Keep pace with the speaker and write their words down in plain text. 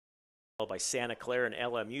by Santa Clara and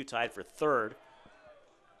LMU tied for third.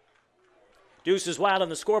 Deuce is wild on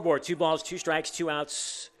the scoreboard. 2 balls, 2 strikes, 2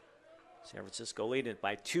 outs. San Francisco leading it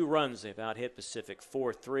by 2 runs. They've out-hit Pacific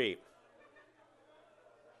 4-3.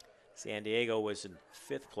 San Diego was in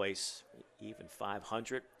 5th place, even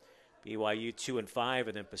 500. BYU 2-5,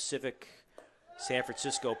 and then Pacific, San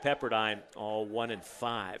Francisco, Pepperdine, all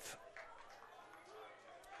 1-5.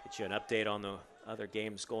 Get you an update on the other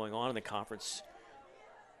games going on in the conference.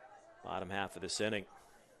 Bottom half of this inning.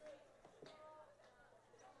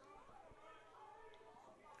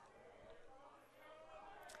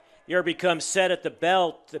 Here becomes set at the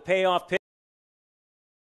belt. The payoff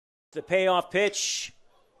pitch.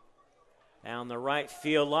 Down the right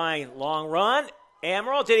field line. Long run.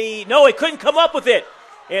 Amaral, did he? No, he couldn't come up with it.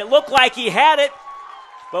 It looked like he had it,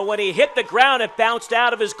 but when he hit the ground, it bounced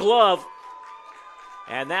out of his glove.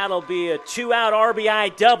 And that'll be a 2-out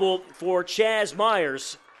RBI double for Chaz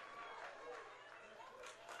Myers.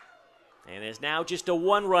 And it's now just a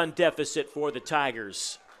 1-run deficit for the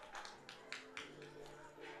Tigers.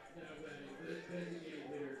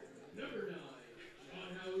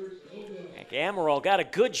 Amaral got a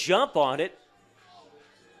good jump on it.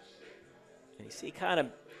 And you see kind of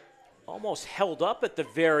almost held up at the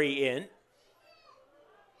very end.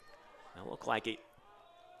 It looked like it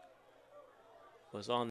was on